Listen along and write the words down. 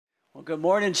Well, good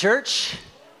morning, church.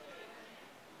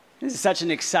 This is such an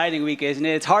exciting week, isn't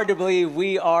it? It's hard to believe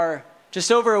we are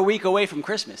just over a week away from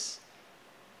Christmas.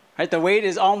 Right? The wait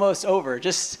is almost over.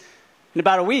 Just in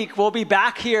about a week, we'll be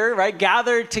back here, right,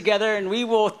 gathered together, and we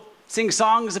will sing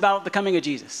songs about the coming of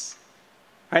Jesus.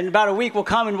 Right? In about a week, we'll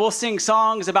come and we'll sing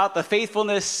songs about the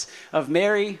faithfulness of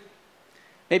Mary.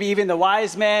 Maybe even the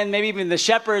wise men, maybe even the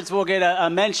shepherds will get a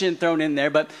mention thrown in there.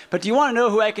 But do you want to know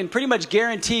who I can pretty much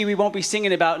guarantee we won't be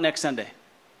singing about next Sunday?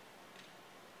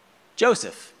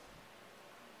 Joseph.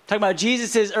 Talking about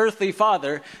Jesus' earthly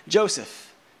father,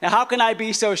 Joseph. Now, how can I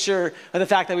be so sure of the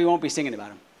fact that we won't be singing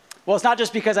about him? Well, it's not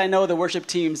just because I know the worship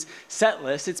team's set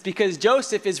list. It's because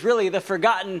Joseph is really the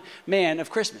forgotten man of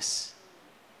Christmas.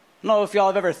 I don't know if y'all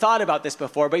have ever thought about this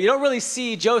before, but you don't really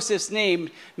see Joseph's name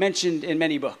mentioned in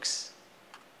many books.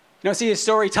 You don't see his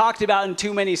story talked about in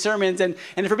too many sermons, and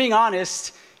if we're being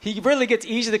honest, he really gets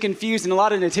easily confused in a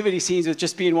lot of nativity scenes with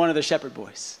just being one of the shepherd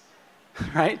boys,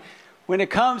 right? When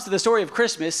it comes to the story of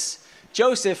Christmas,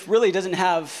 Joseph really doesn't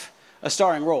have a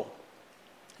starring role.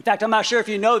 In fact, I'm not sure if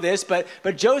you know this, but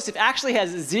Joseph actually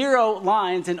has 0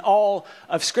 lines in all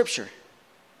of Scripture.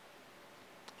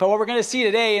 But what we're going to see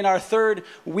today in our 3rd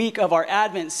week of our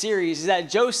Advent series is that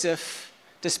Joseph,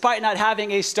 despite not having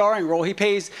a starring role, he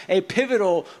plays a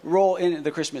pivotal role in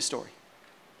the Christmas story.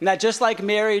 And that just like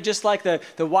Mary, just like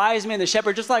the wise men, the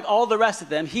shepherd, just like all the rest of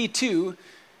them, he too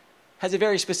has a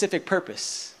very specific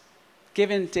purpose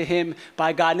given to him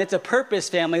by God. And it's a purpose,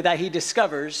 family, that he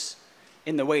discovers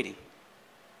in the waiting.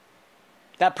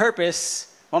 That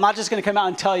purpose, well, I'm not just going to come out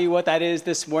and tell you what that is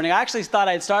this morning. I actually thought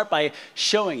I'd start by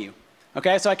showing you.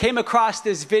 Okay, so I came across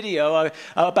this video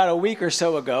about a week or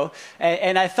so ago,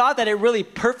 and I thought that it really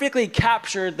perfectly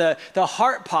captured the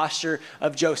heart posture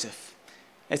of Joseph.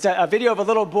 It's a video of a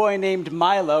little boy named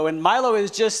Milo, and Milo has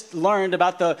just learned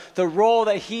about the role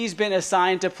that he's been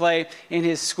assigned to play in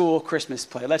his school Christmas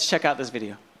play. Let's check out this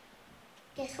video.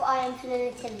 Guess what I am for the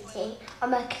nativity?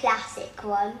 I'm a classic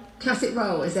one. Classic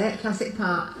role, is it? Classic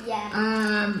part?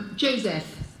 Yeah.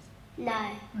 Joseph? No.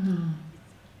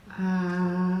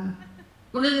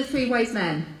 One of the 3 wise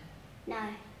men? No.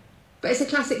 But it's a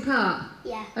classic part?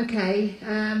 Yeah. Okay,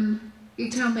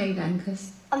 you tell me then,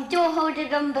 because... I'm door holder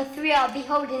number 3, I'll be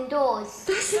holding doors.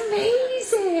 That's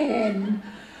amazing!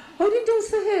 Holding doors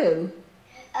for who?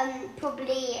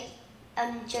 Probably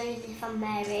Joseph and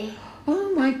Mary.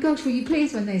 Oh my gosh, were you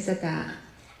pleased when they said that?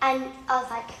 And I was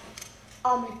like,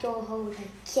 I'm a door holder,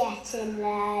 get in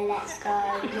there, let's go,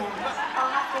 yes.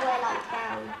 I'll have to wear like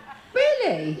brown.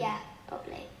 Really? Yeah,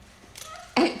 probably.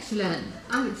 Excellent.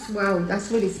 Well,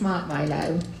 that's really smart,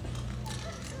 Milo.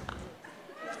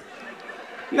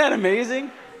 Isn't that amazing?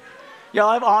 Y'all,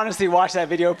 I've honestly watched that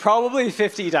video probably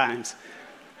 50 times.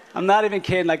 I'm not even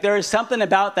kidding. Like, there is something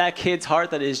about that kid's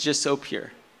heart that is just so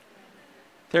pure.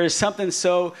 There is something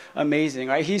so amazing,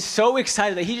 right? He's so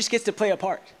excited that he just gets to play a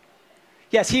part.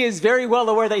 Yes, he is very well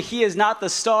aware that he is not the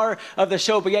star of the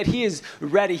show, but yet he is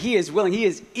ready, he is willing, he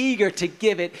is eager to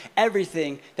give it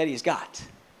everything that he's got.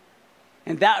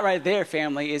 And that right there,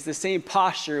 family, is the same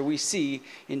posture we see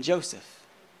in Joseph.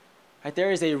 Right?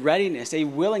 There is a readiness, a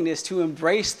willingness to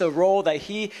embrace the role that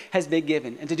he has been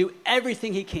given and to do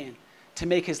everything he can to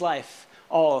make his life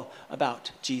all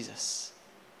about Jesus.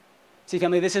 See,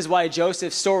 family, this is why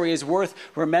Joseph's story is worth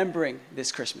remembering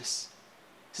this Christmas.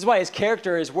 This is why his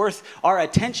character is worth our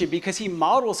attention, because he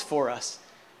models for us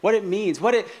what it means,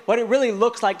 what it really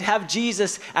looks like to have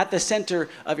Jesus at the center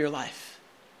of your life.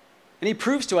 And he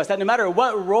proves to us that no matter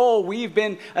what role we've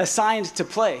been assigned to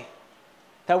play,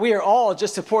 that we are all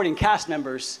just supporting cast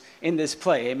members in this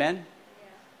play, amen? Yeah.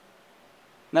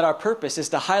 And that our purpose is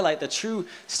to highlight the true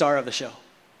star of the show.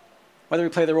 Whether we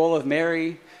play the role of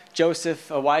Mary, Joseph,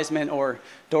 a wise man, or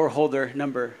door holder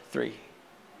number 3.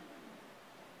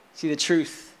 See, the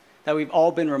truth that we've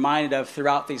all been reminded of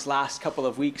throughout these last couple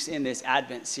of weeks in this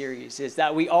Advent series is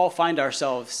that we all find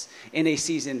ourselves in a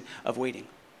season of waiting.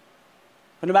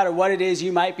 But no matter what it is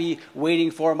you might be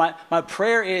waiting for, my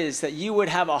prayer is that you would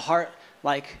have a heart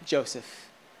like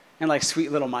Joseph and like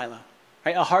sweet little Milo,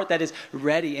 right? A heart that is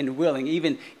ready and willing,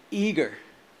 even eager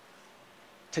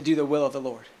to do the will of the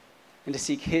Lord and to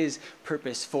seek his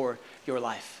purpose for your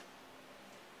life.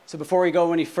 So before we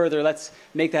go any further, let's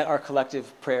make that our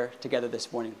collective prayer together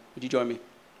this morning. Would you join me?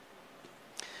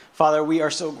 Father, we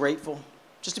are so grateful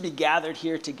just to be gathered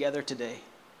here together today,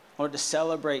 Lord, to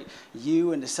celebrate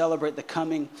you and to celebrate the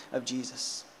coming of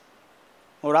Jesus.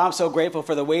 Lord, I'm so grateful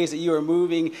for the ways that you are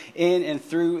moving in and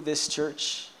through this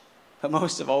church. But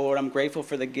most of all, Lord, I'm grateful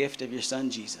for the gift of your son,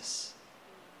 Jesus.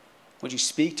 Would you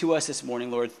speak to us this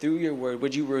morning, Lord, through your word?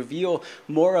 Would you reveal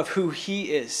more of who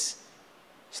he is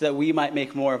so that we might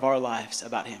make more of our lives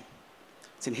about him.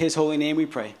 It's in his holy name we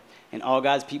pray. And all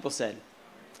God's people said,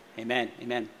 amen,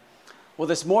 amen. Well,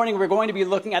 this morning we're going to be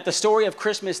looking at the story of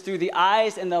Christmas through the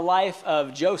eyes and the life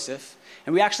of Joseph.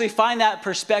 And we actually find that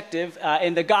perspective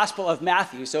in the Gospel of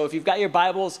Matthew. So if you've got your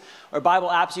Bibles or Bible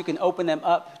apps, you can open them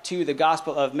up to the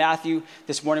Gospel of Matthew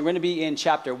this morning. We're going to be in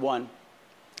chapter 1.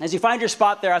 As you find your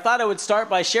spot there, I thought I would start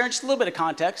by sharing just a little bit of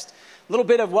context, a little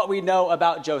bit of what we know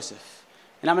about Joseph.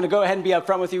 And I'm going to go ahead and be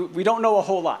upfront with you. We don't know a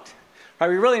whole lot. Right?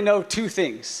 We really know two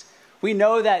things. We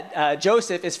know that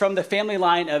Joseph is from the family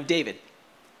line of David.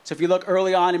 So if you look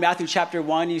early on in Matthew chapter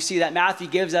 1, you see that Matthew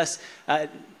gives us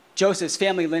Joseph's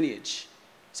family lineage.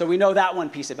 So we know that one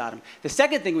piece about him. The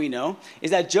second thing we know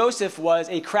is that Joseph was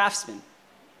a craftsman.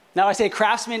 Now I say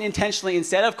craftsman intentionally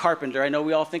instead of carpenter. I know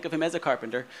we all think of him as a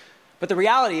carpenter. But the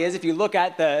reality is, if you look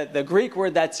at the Greek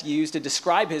word that's used to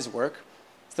describe his work,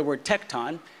 it's the word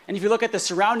tekton. And if you look at the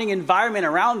surrounding environment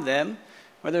around them,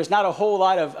 where there's not a whole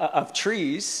lot of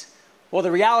trees, well,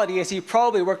 the reality is he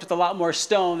probably worked with a lot more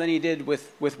stone than he did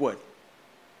with wood.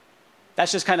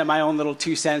 That's just kind of my own little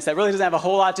 2 cents. That really doesn't have a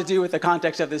whole lot to do with the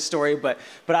context of this story, but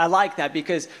I like that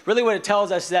because really what it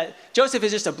tells us is that Joseph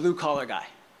is just a blue-collar guy.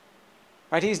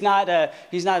 Right? He's not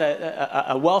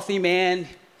a wealthy man.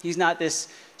 He's not this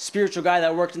spiritual guy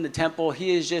that worked in the temple.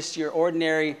 He is just your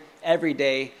ordinary,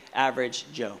 everyday, average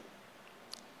Joe.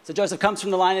 So Joseph comes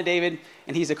from the line of David,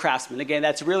 and he's a craftsman. Again,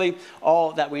 that's really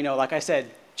all that we know. Like I said,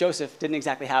 Joseph didn't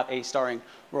exactly have a starring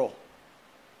role.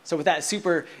 So with that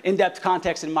super in-depth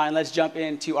context in mind, let's jump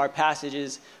into our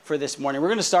passages for this morning. We're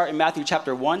going to start in Matthew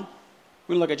chapter 1. We're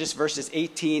going to look at just verses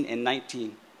 18 and 19.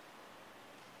 It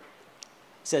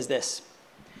says this: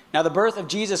 Now the birth of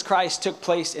Jesus Christ took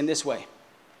place in this way.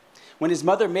 When his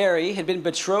mother Mary had been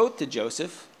betrothed to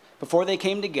Joseph, before they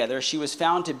came together, she was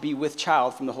found to be with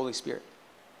child from the Holy Spirit.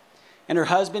 And her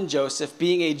husband Joseph,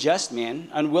 being a just man,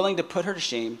 unwilling to put her to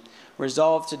shame,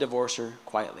 resolved to divorce her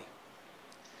quietly.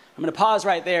 I'm going to pause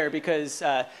right there because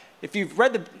if you've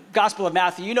read the Gospel of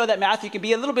Matthew, you know that Matthew can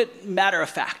be a little bit matter of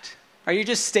fact. Right? He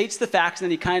just states the facts and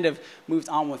then he kind of moves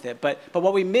on with it. But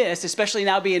what we miss, especially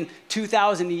now being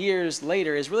 2,000 years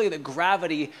later, is really the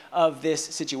gravity of this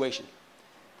situation.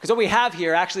 Because what we have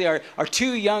here actually are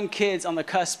 2 young kids on the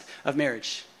cusp of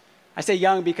marriage. I say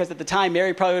young because at the time,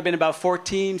 Mary probably would have been about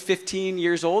 14, 15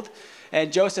 years old,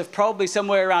 and Joseph probably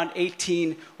somewhere around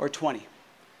 18 or 20.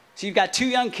 So you've got 2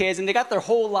 young kids, and they got their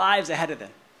whole lives ahead of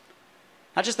them.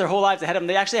 Not just their whole lives ahead of them,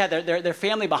 they actually had their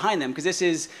family behind them, because this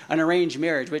is an arranged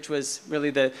marriage, which was really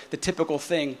the typical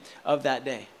thing of that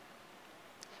day.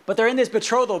 But they're in this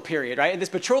betrothal period, right? And this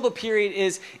betrothal period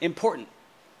is important.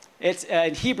 It's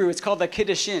in Hebrew, it's called the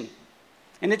kiddushin.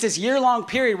 And it's this year-long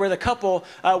period where the couple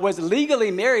was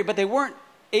legally married, but they weren't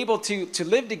able to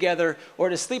live together or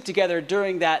to sleep together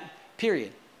during that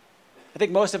period. I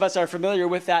think most of us are familiar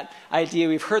with that idea.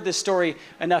 We've heard this story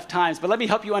enough times, but let me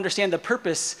help you understand the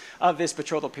purpose of this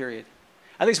betrothal period.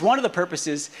 At least one of the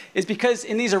purposes is because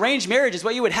in these arranged marriages,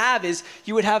 what you would have is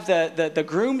you would have the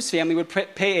groom's family would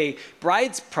pay a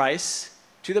bride's price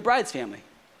to the bride's family.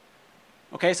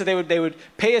 Okay, so they would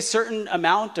pay a certain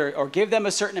amount or give them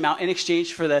a certain amount in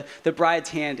exchange for the bride's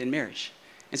hand in marriage.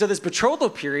 And so this betrothal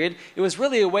period, it was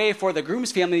really a way for the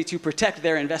groom's family to protect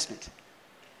their investment.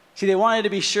 See, they wanted to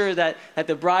be sure that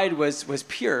the bride was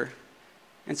pure.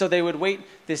 And so they would wait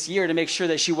this year to make sure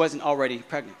that she wasn't already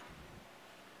pregnant.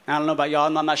 I don't know about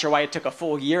y'all, I'm not sure why it took a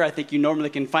full year. I think you normally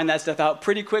can find that stuff out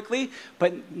pretty quickly.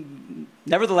 But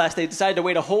nevertheless, they decided to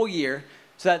wait a whole year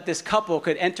so that this couple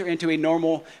could enter into a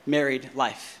normal married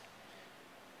life.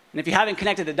 And if you haven't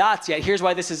connected the dots yet, here's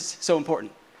why this is so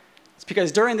important. It's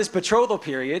because during this betrothal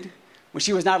period, when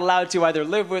she was not allowed to either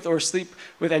live with or sleep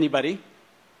with anybody,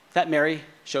 that Mary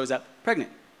shows up pregnant.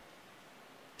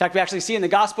 In fact, we actually see in the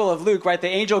Gospel of Luke, right, the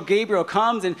angel Gabriel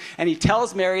comes and he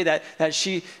tells Mary that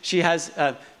she has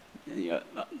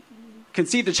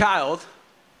conceived a child.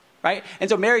 Right? And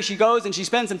so Mary, she goes and she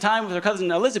spends some time with her cousin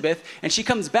Elizabeth, and she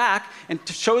comes back and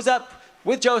shows up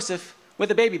with Joseph with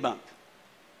a baby bump.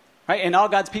 Right? And all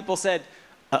God's people said,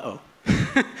 uh-oh.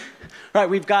 Right,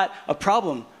 we've got a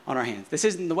problem on our hands. This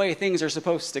isn't the way things are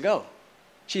supposed to go.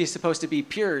 She is supposed to be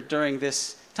pure during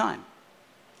this time.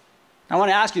 I want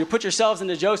to ask you to put yourselves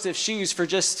into Joseph's shoes for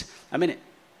just a minute.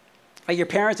 Right, your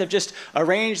parents have just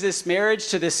arranged this marriage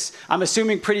to this, I'm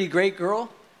assuming, pretty great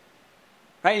girl.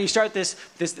 Right, and you start this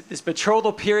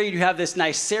betrothal period, you have this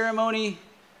nice ceremony.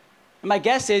 And my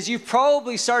guess is you've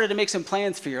probably started to make some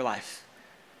plans for your life.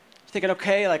 You're thinking,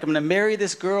 okay, like I'm going to marry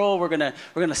this girl, we're going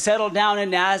to settle down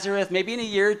in Nazareth. Maybe in a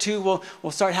year or two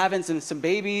we'll start having some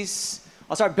babies.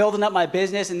 I'll start building up my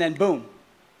business, and then boom.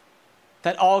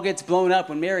 That all gets blown up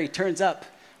when Mary turns up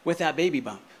with that baby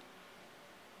bump.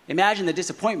 Imagine the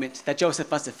disappointment that Joseph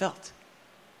must have felt.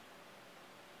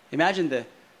 Imagine the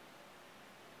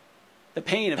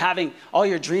pain of having all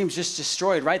your dreams just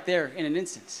destroyed right there in an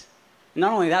instant. And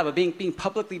not only that, but being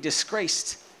publicly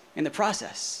disgraced in the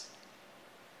process.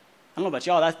 I don't know about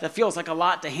y'all, that feels like a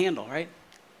lot to handle, right?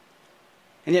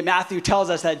 And yet Matthew tells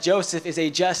us that Joseph is a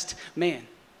just man,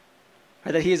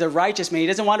 or that he is a righteous man. He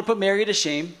doesn't want to put Mary to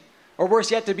shame, or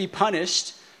worse yet, to be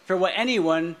punished for what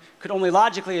anyone could only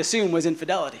logically assume was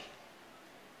infidelity.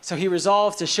 So he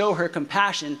resolves to show her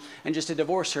compassion and just to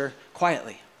divorce her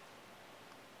quietly.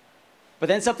 But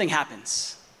then something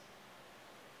happens.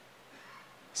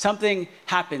 Something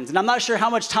happens. And I'm not sure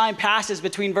how much time passes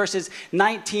between verses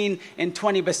 19 and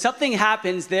 20, but something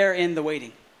happens there in the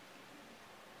waiting.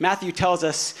 Matthew tells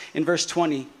us in verse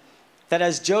 20 that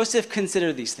as Joseph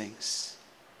considered these things,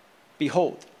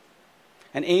 behold,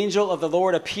 an angel of the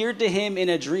Lord appeared to him in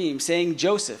a dream, saying,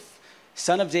 Joseph,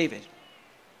 son of David,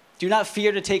 do not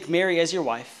fear to take Mary as your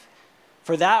wife,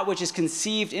 for that which is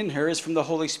conceived in her is from the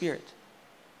Holy Spirit.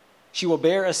 She will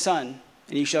bear a son,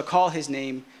 and you shall call his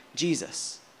name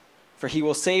Jesus, for he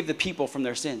will save the people from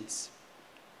their sins.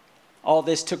 All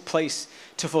this took place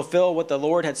to fulfill what the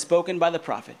Lord had spoken by the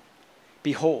prophet.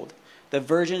 Behold, the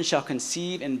virgin shall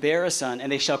conceive and bear a son,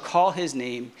 and they shall call his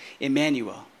name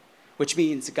Emmanuel, which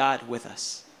means God with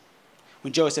us.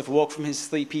 When Joseph woke from his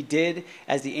sleep, he did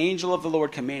as the angel of the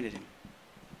Lord commanded him.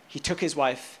 He took his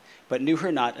wife, but knew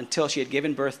her not until she had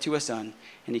given birth to a son,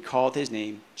 and he called his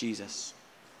name Jesus.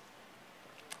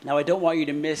 Now, I don't want you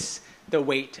to miss the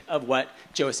weight of what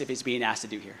Joseph is being asked to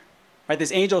do here. Right?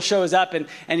 This angel shows up and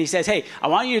he says, hey, I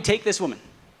want you to take this woman,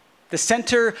 the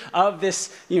center of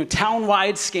this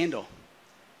town-wide scandal,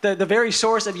 the very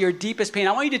source of your deepest pain.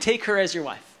 I want you to take her as your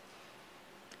wife.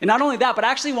 And not only that, but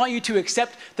I actually want you to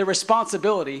accept the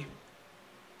responsibility.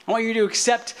 I want you to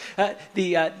accept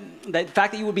the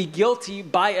fact that you will be guilty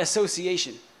by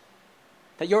association.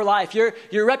 That your life,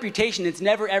 your reputation, it's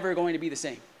never, ever going to be the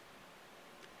same.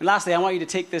 And lastly, I want you to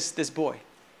take this boy.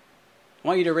 I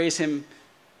want you to raise him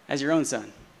as your own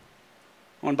son.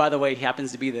 Oh, and by the way, he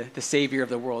happens to be the savior of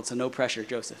the world, so no pressure,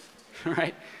 Joseph.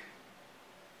 Right?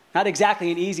 Not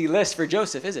exactly an easy list for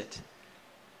Joseph, is it?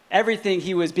 Everything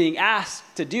he was being asked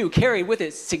to do carried with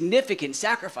it significant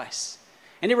sacrifice.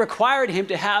 And it required him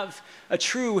to have a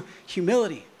true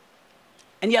humility.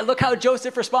 And yet look how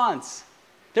Joseph responds.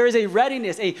 There is a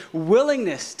readiness, a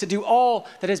willingness to do all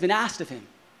that has been asked of him.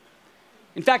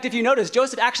 In fact, if you notice,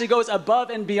 Joseph actually goes above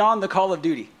and beyond the call of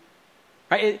duty.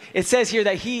 Right? It says here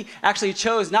that he actually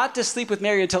chose not to sleep with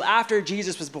Mary until after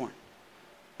Jesus was born.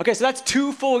 Okay, so that's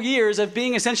 2 full years of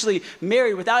being essentially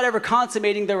married without ever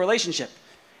consummating their relationship.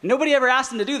 Nobody ever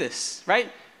asked him to do this,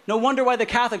 right? No wonder why the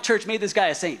Catholic Church made this guy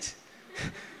a saint.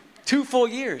 2 full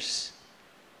years.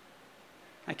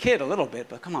 I kid a little bit,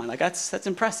 but come on, that's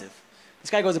impressive. This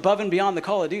guy goes above and beyond the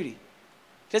call of duty.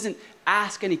 He doesn't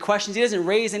ask any questions. He doesn't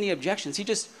raise any objections. He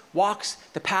just walks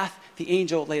the path the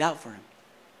angel laid out for him.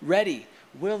 Ready,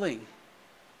 willing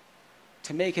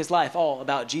to make his life all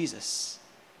about Jesus.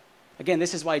 Again,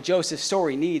 this is why Joseph's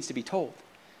story needs to be told,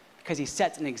 because he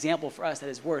sets an example for us that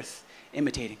is worth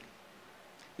imitating.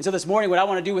 And so this morning, what I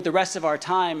want to do with the rest of our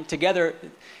time together,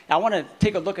 I want to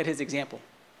take a look at his example,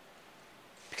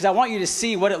 because I want you to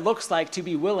see what it looks like to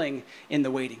be willing in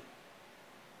the waiting.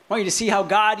 I want you to see how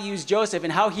God used Joseph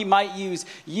and how he might use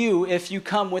you if you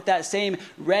come with that same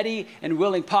ready and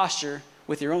willing posture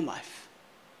with your own life.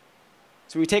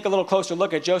 So we take a little closer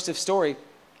look at Joseph's story.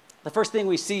 The first thing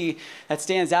we see that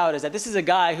stands out is that this is a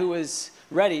guy who was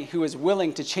ready, who was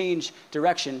willing to change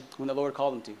direction when the Lord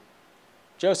called him to.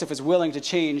 Joseph was willing to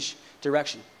change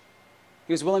direction.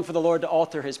 He was willing for the Lord to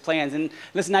alter his plans. And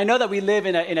listen, I know that we live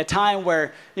in a time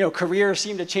where careers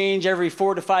seem to change every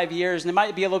 4 to 5 years, and it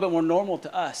might be a little bit more normal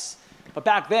to us. But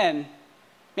back then,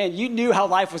 man, you knew how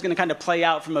life was going to kind of play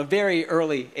out from a very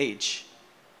early age.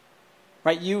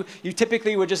 Right? You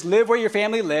typically would just live where your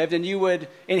family lived, and you would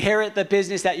inherit the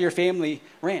business that your family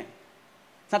ran.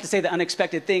 It's not to say that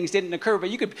unexpected things didn't occur,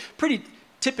 but you could pretty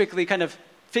typically kind of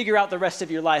figure out the rest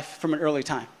of your life from an early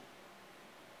time.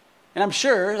 And I'm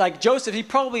sure, like Joseph,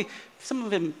 some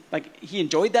of him, he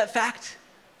enjoyed that fact.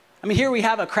 I mean, here we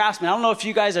have a craftsman. I don't know if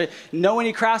you guys know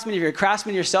any craftsmen, if you're a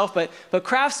craftsman yourself, but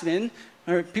craftsmen,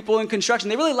 or people in construction,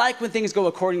 they really like when things go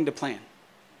according to plan.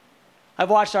 I've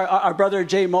watched our brother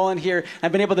Jay Mullen here.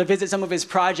 I've been able to visit some of his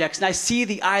projects, and I see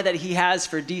the eye that he has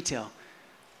for detail.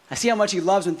 I see how much he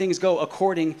loves when things go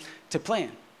according to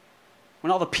plan.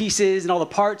 When all the pieces and all the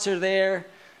parts are there,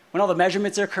 when all the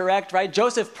measurements are correct, right?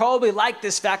 Joseph probably liked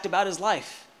this fact about his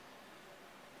life.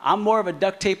 I'm more of a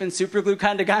duct tape and super glue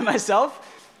kind of guy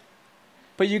myself.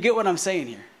 But you get what I'm saying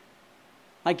here.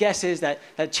 My guess is that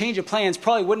that change of plans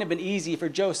probably wouldn't have been easy for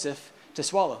Joseph to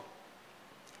swallow.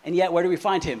 And yet, where do we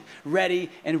find him? Ready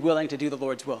and willing to do the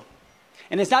Lord's will.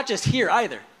 And it's not just here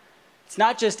either. It's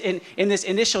not just in this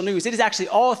initial news. It is actually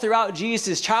all throughout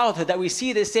Jesus' childhood that we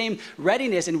see this same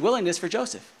readiness and willingness for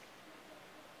Joseph.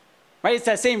 Right? It's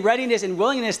that same readiness and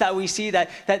willingness that we see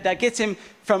that gets him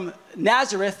from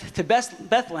Nazareth to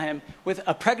Bethlehem with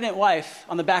a pregnant wife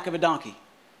on the back of a donkey.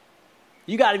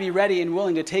 You got to be ready and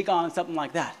willing to take on something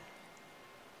like that.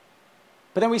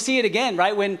 But then we see it again,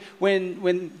 right? When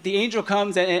the angel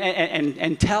comes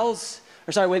and tells,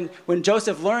 or sorry, when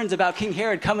Joseph learns about King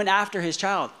Herod coming after his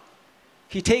child,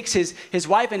 he takes his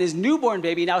wife and his newborn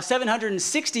baby, now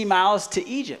 760 miles, to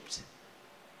Egypt.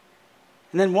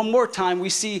 And then one more time, we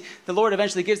see the Lord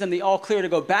eventually gives them the all clear to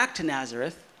go back to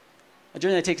Nazareth, a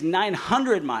journey that takes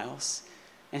 900 miles,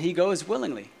 and he goes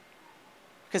willingly.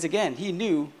 Because again, he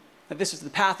knew that this was the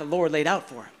path the Lord laid out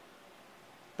for him.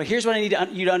 But here's what I need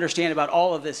you to understand about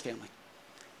all of this, family.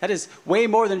 That is way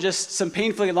more than just some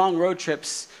painfully long road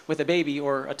trips with a baby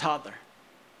or a toddler.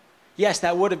 Yes,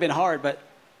 that would have been hard, but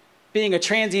being a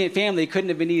transient family couldn't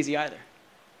have been easy either.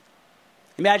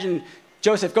 Imagine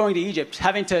Joseph going to Egypt,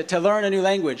 having to learn a new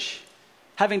language,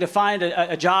 having to find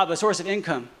a job, a source of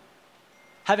income,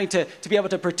 having to be able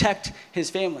to protect his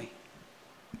family.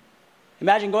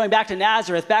 Imagine going back to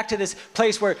Nazareth, back to this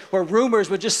place where rumors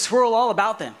would just swirl all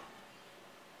about them,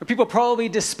 where people probably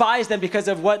despised them because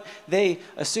of what they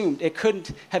assumed. It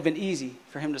couldn't have been easy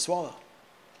for him to swallow.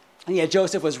 And yet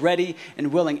Joseph was ready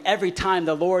and willing every time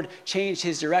the Lord changed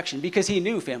his direction, because he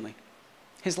knew, family,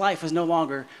 his life was no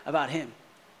longer about him.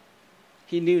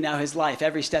 He knew now his life,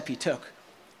 every step he took,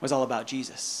 was all about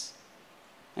Jesus.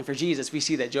 And for Jesus, we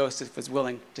see that Joseph was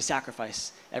willing to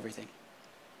sacrifice everything.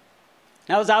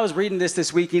 Now, as I was reading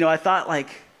this week, I thought,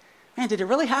 man, did it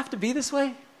really have to be this way?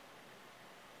 I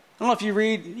don't know if you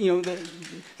read,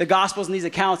 the Gospels and these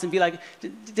accounts and be like,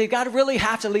 did God really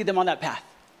have to lead them on that path?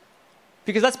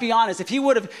 Because let's be honest, if he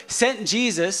would have sent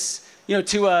Jesus,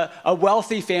 to a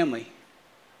wealthy family,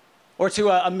 or to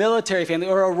a military family,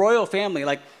 or a royal family,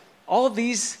 all of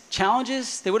these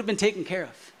challenges, they would have been taken care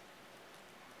of.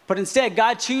 But instead,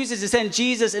 God chooses to send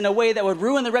Jesus in a way that would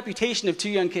ruin the reputation of two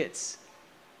young kids.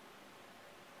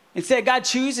 Instead, God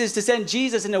chooses to send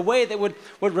Jesus in a way that would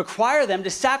require them to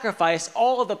sacrifice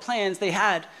all of the plans they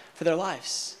had for their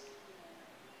lives.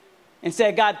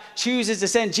 Instead, God chooses to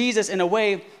send Jesus in a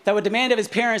way that would demand of his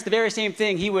parents the very same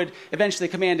thing he would eventually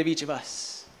command of each of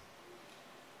us.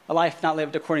 A life not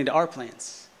lived according to our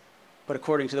plans, but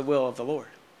according to the will of the Lord.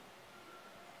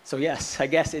 So yes, I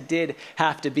guess it did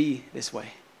have to be this way.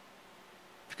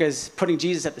 Because putting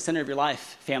Jesus at the center of your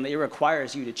life, family, it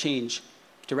requires you to change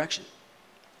direction.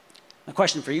 My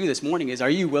question for you this morning is, are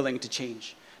you willing to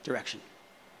change direction?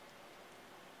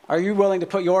 Are you willing to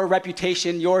put your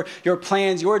reputation, your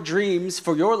plans, your dreams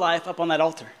for your life up on that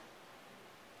altar?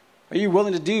 Are you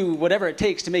willing to do whatever it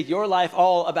takes to make your life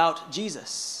all about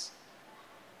Jesus?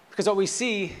 Because what we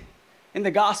see in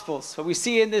the Gospels, what we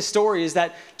see in this story is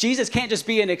that Jesus can't just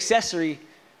be an accessory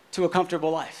to a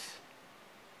comfortable life.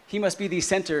 He must be the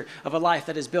center of a life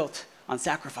that is built on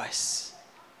sacrifice.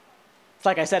 It's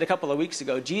like I said a couple of weeks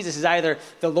ago, Jesus is either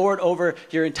the Lord over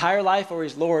your entire life or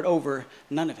he's Lord over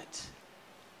none of it.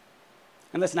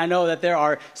 And listen, I know that there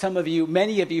are some of you,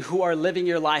 many of you, who are living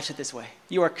your lives this way.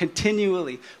 You are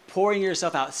continually pouring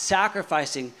yourself out,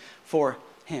 sacrificing for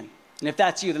him. And if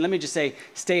that's you, then let me just say,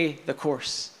 stay the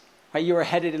course. Right? You are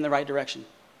headed in the right direction.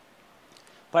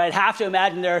 But I'd have to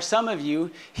imagine there are some of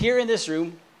you here in this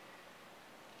room,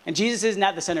 and Jesus isn't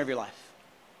at the center of your life.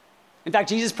 In fact,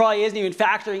 Jesus probably isn't even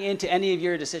factoring into any of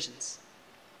your decisions.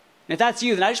 And if that's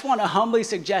you, then I just want to humbly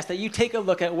suggest that you take a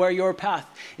look at where your path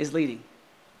is leading,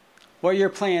 where your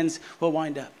plans will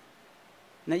wind up,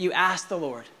 and that you ask the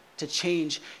Lord to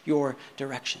change your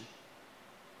direction.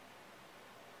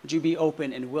 Would you be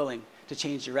open and willing to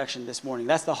change direction this morning?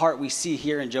 That's the heart we see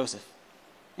here in Joseph.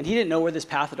 And he didn't know where this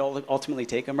path would ultimately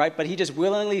take him, right? But he just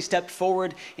willingly stepped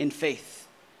forward in faith.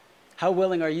 How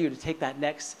willing are you to take that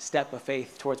next step of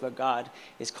faith towards what God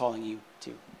is calling you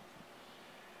to?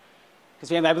 Because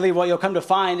family, I believe what you'll come to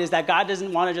find is that God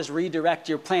doesn't want to just redirect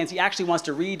your plans. He actually wants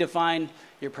to redefine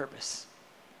your purpose.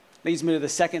 Leads me to the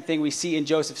second thing we see in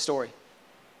Joseph's story.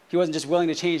 He wasn't just willing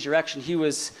to change direction. He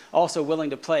was also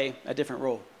willing to play a different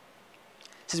role.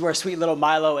 This is where sweet little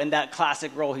Milo and that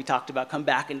classic role he talked about come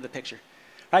back into the picture.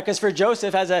 Right? Because for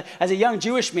Joseph, as a young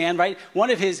Jewish man, right, one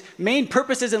of his main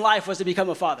purposes in life was to become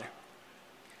a father.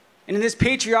 And in this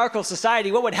patriarchal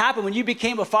society, what would happen when you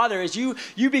became a father is you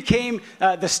became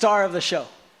the star of the show.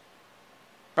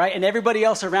 right? And everybody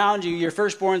else around you, your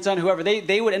firstborn son, whoever,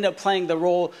 they would end up playing the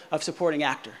role of supporting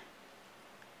actor.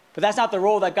 But that's not the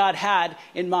role that God had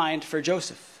in mind for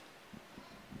Joseph.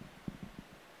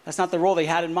 That's not the role they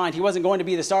had in mind. He wasn't going to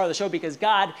be the star of the show because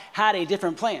God had a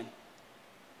different plan.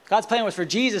 God's plan was for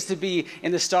Jesus to be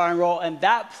in the starring role, and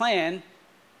that plan,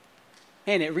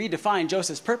 man, it redefined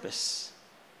Joseph's purpose.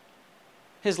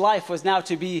 His life was now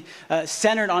to be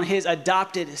centered on his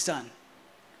adopted son.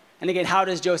 And again, how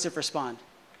does Joseph respond?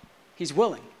 He's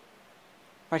willing,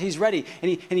 right? He's ready,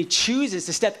 and he chooses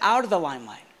to step out of the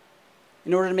limelight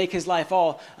in order to make his life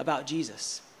all about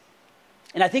Jesus.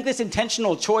 And I think this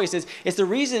intentional choice is the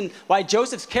reason why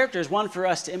Joseph's character is one for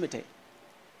us to imitate.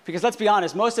 Because let's be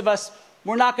honest, most of us,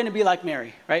 we're not going to be like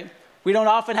Mary, right? We don't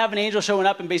often have an angel showing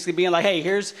up and basically being like, hey,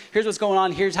 here's what's going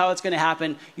on, here's how it's going to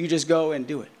happen, you just go and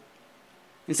do it.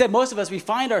 Instead, most of us, we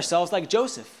find ourselves like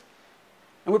Joseph,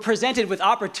 and we're presented with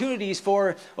opportunities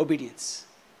for obedience.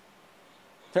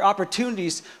 There are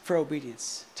opportunities for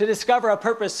obedience, to discover a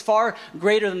purpose far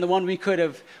greater than the one we could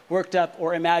have worked up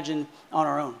or imagined on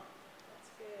our own.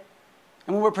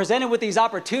 And when we're presented with these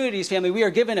opportunities, family, we are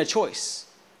given a choice,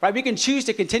 right? We can choose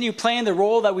to continue playing the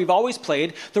role that we've always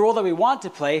played, the role that we want to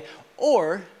play,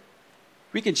 or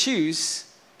we can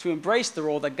choose to embrace the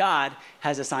role that God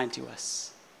has assigned to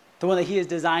us, the one that he has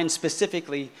designed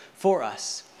specifically for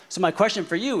us. So my question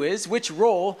for you is, which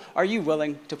role are you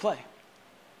willing to play?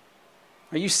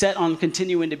 Are you set on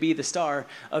continuing to be the star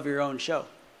of your own show?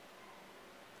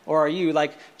 Or are you,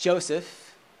 like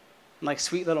Joseph, like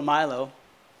sweet little Milo,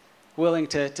 willing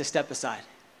to step aside,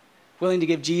 willing to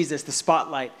give Jesus the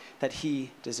spotlight that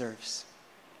he deserves?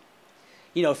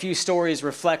 You know, a few stories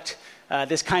reflect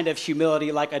this kind of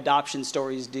humility like adoption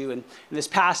stories do. And this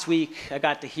past week, I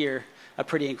got to hear a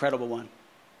pretty incredible one.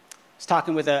 I was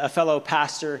talking with a fellow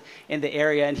pastor in the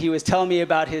area, and he was telling me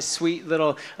about his sweet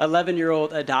little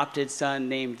 11-year-old adopted son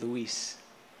named Luis.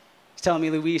 He's telling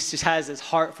me Luis just has his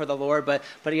heart for the Lord, but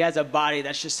he has a body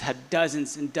that's just had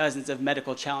dozens and dozens of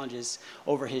medical challenges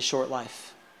over his short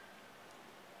life.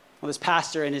 Well, this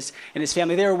pastor and his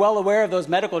family, they were well aware of those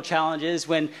medical challenges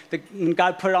when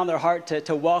God put it on their heart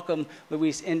to welcome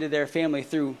Luis into their family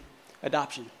through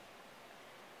adoption.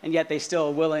 And yet they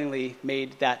still willingly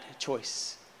made that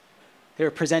choice. They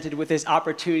were presented with this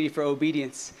opportunity for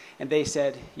obedience, and they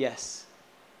said yes.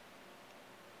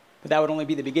 But that would only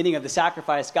be the beginning of the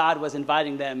sacrifice God was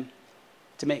inviting them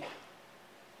to make.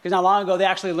 Because not long ago, they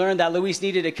actually learned that Luis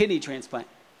needed a kidney transplant.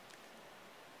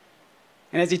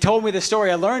 And as he told me the story,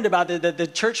 I learned about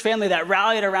the church family that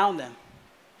rallied around them,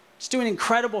 just doing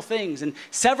incredible things. And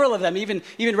several of them even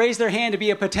raised their hand to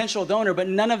be a potential donor, but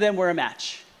none of them were a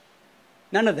match.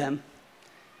 None of them,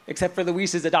 except for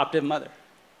Luis's adoptive mother.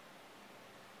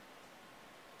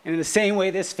 And in the same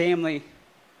way, this family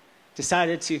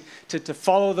decided to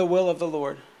follow the will of the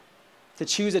Lord, to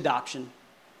choose adoption.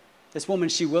 This woman,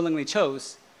 she willingly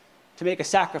chose to make a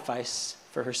sacrifice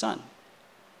for her son.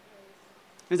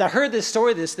 As I heard this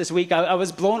story this week, I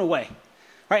was blown away,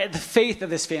 right, at the faith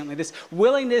of this family, this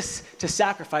willingness to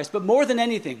sacrifice. But more than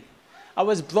anything, I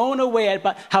was blown away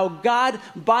at how God,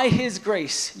 by his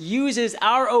grace, uses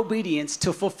our obedience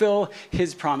to fulfill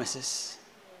his promises.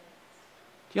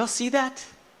 Do y'all see that?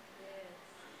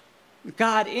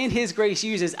 God, in his grace,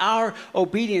 uses our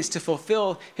obedience to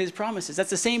fulfill his promises.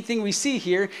 That's the same thing we see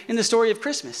here in the story of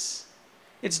Christmas.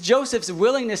 It's Joseph's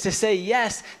willingness to say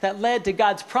yes that led to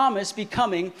God's promise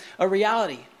becoming a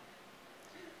reality.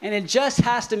 And it just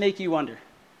has to make you wonder,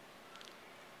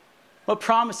 what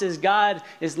promises God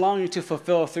is longing to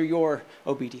fulfill through your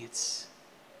obedience?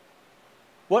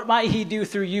 What might he do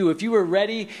through you if you were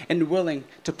ready and willing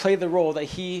to play the role that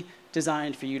he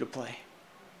designed for you to play?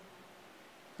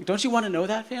 Don't you want to know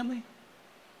that, family?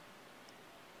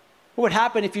 What would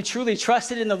happen if you truly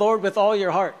trusted in the Lord with all your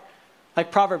heart,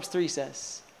 like Proverbs 3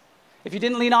 says? If you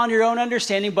didn't lean on your own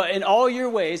understanding, but in all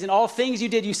your ways, in all things you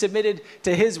did, you submitted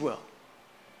to his will.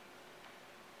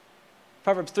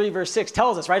 Proverbs 3 verse 6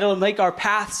 tells us, right, it'll make our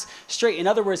paths straight. In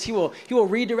other words, he will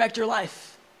redirect your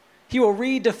life. He will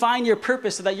redefine your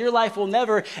purpose so that your life will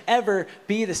never, ever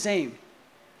be the same.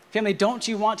 Family, don't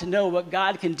you want to know what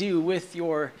God can do with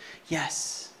your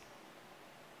yes?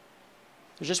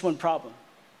 There's just one problem,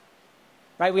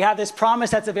 right? We have this promise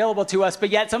that's available to us,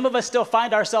 but yet some of us still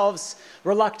find ourselves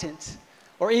reluctant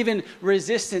or even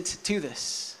resistant to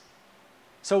this.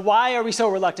 So why are we so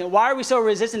reluctant? Why are we so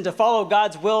resistant to follow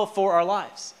God's will for our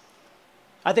lives?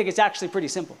 I think it's actually pretty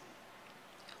simple.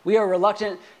 We are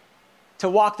reluctant to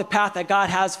walk the path that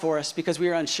God has for us because we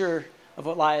are unsure of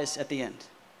what lies at the end.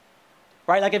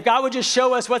 Right? Like if God would just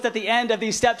show us what's at the end of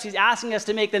these steps he's asking us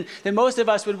to make, then most of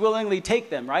us would willingly take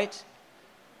them, right?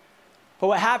 But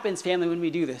what happens, family, when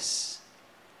we do this,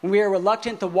 when we are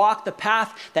reluctant to walk the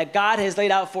path that God has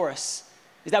laid out for us,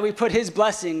 is that we put his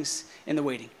blessings in the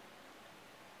waiting.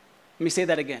 Let me say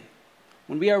that again.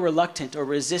 When we are reluctant or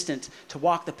resistant to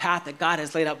walk the path that God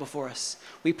has laid out before us,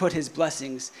 we put his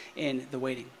blessings in the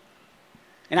waiting.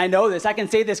 And I know this. I can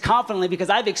say this confidently because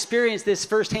I've experienced this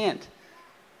firsthand.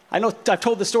 I know I've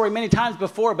told the story many times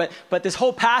before, but this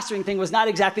whole pastoring thing was not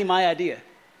exactly my idea.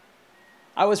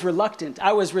 I was reluctant.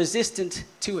 I was resistant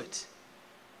to it.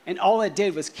 And all it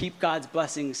did was keep God's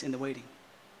blessings in the waiting.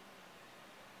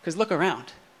 Because look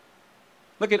around.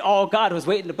 Look at all God was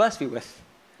waiting to bless me with,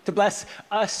 to bless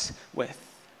us with.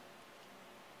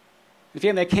 And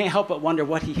family, I can't help but wonder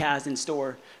what he has in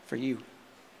store for you.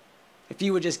 If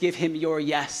you would just give him your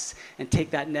yes and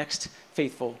take that next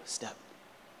faithful step.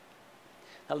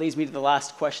 That leads me to the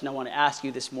last question I want to ask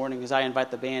you this morning as I invite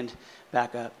the band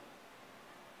back up.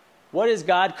 What is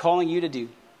God calling you to do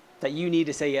that you need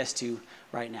to say yes to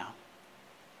right now?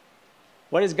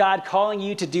 What is God calling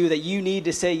you to do that you need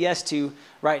to say yes to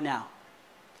right now?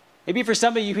 Maybe for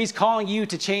some of you, he's calling you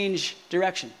to change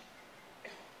direction,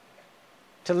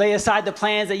 to lay aside the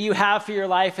plans that you have for your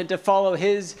life and to follow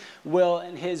his will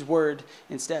and his word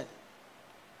instead.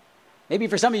 Maybe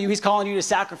for some of you, he's calling you to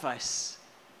sacrifice,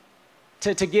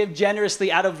 to give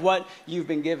generously out of what you've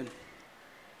been given.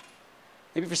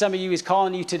 Maybe for some of you, he's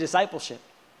calling you to discipleship,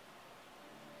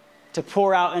 to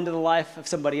pour out into the life of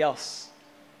somebody else.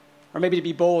 Or maybe to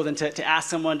be bold and to ask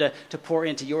someone to pour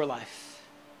into your life.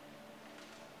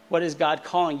 What is God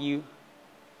calling you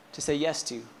to say yes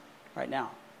to right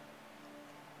now?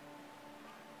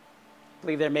 I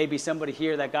believe there may be somebody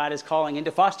here that God is calling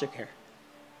into foster care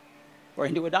or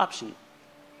into adoption.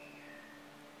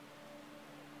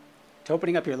 To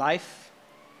opening up your life,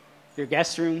 your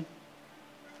guest room,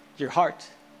 your heart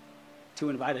to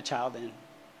invite a child in.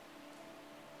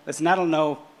 Listen, I don't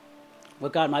know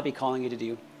what God might be calling you to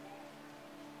do.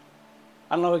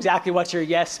 I don't know exactly what your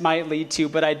yes might lead to,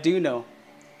 but I do know,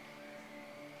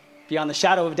 beyond the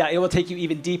shadow of doubt, it will take you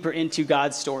even deeper into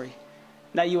God's story,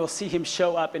 that you will see him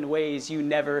show up in ways you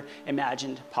never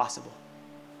imagined possible.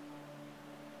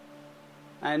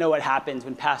 I know what happens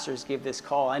when pastors give this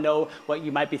call. I know what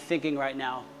you might be thinking right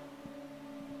now.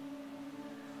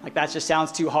 Like, that just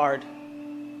sounds too hard.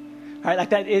 All right,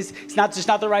 like it's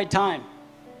not the right time.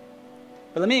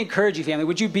 But let me encourage you, family,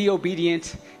 would you be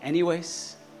obedient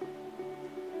anyways?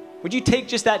 Would you take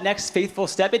just that next faithful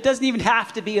step? It doesn't even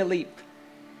have to be a leap.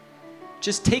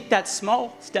 Just take that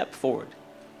small step forward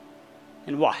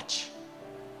and watch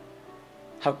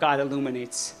how God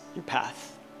illuminates your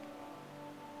path.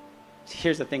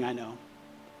 Here's the thing I know.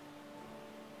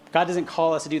 God doesn't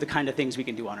call us to do the kind of things we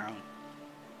can do on our own.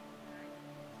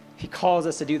 He calls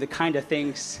us to do the kind of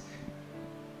things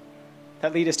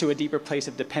that lead us to a deeper place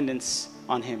of dependence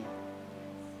on him.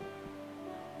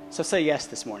 So say yes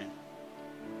this morning.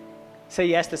 Say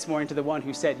yes this morning to the one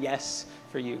who said yes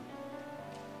for you.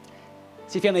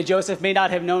 See, family, Joseph may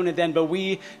not have known it then, but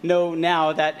we know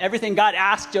now that everything God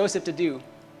asked Joseph to do,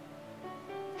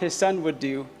 his son would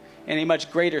do in a much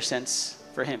greater sense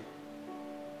for him.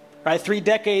 Right? 3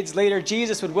 decades later,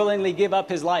 Jesus would willingly give up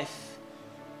his life.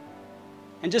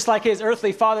 And just like his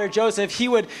earthly father, Joseph, he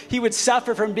would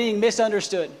suffer from being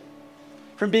misunderstood,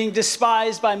 from being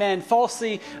despised by men,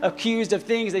 falsely accused of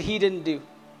things that he didn't do.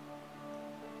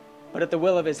 But at the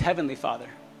will of his heavenly Father,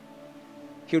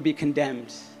 he would be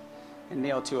condemned and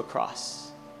nailed to a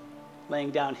cross, laying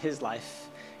down his life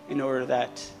in order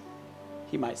that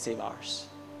he might save ours.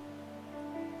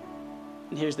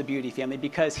 And here's the beauty, family.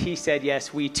 Because he said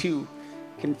yes, we too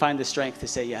can find the strength to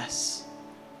say yes.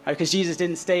 Right? Because Jesus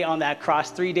didn't stay on that cross.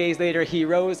 3 days later, he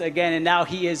rose again, and now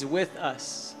he is with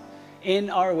us in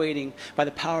our waiting by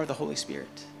the power of the Holy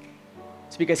Spirit.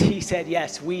 It's because he said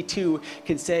yes, we too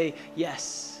can say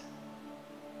yes.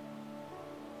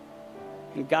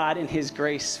 And God, in his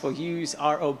grace, will use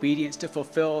our obedience to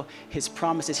fulfill his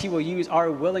promises. He will use our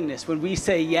willingness when we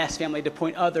say yes, family, to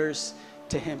point others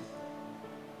to him.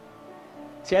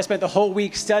 See, I spent the whole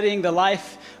week studying the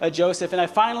life of Joseph, and I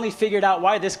finally figured out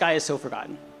why this guy is so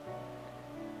forgotten.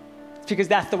 It's because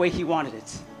that's the way he wanted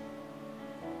it.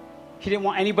 He didn't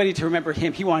want anybody to remember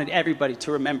him. He wanted everybody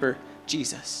to remember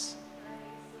Jesus.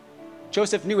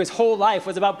 Joseph knew his whole life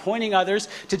was about pointing others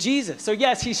to Jesus. So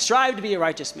yes, he strived to be a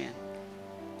righteous man.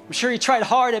 I'm sure he tried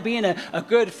hard at being a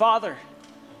good father,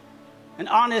 an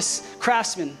honest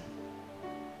craftsman.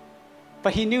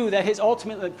 But he knew that his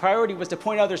ultimate priority was to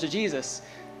point others to Jesus.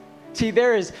 See,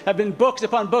 have been books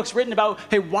upon books written about,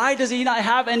 hey, why does he not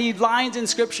have any lines in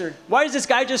Scripture? Why does this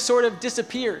guy just sort of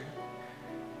disappear?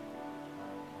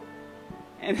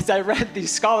 And as I read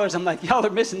these scholars, I'm like, y'all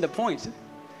are missing the point.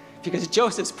 Because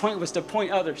Joseph's point was to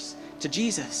point others to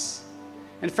Jesus.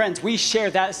 And friends, we share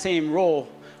that same role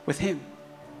with him.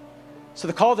 So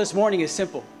the call this morning is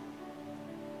simple.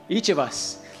 Each of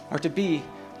us are to be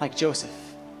like Joseph,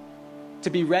 to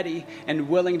be ready and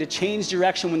willing to change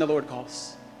direction when the Lord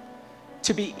calls,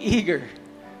 to be eager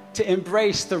to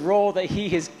embrace the role that he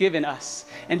has given us,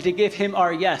 and to give him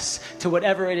our yes to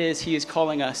whatever it is he is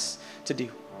calling us to do.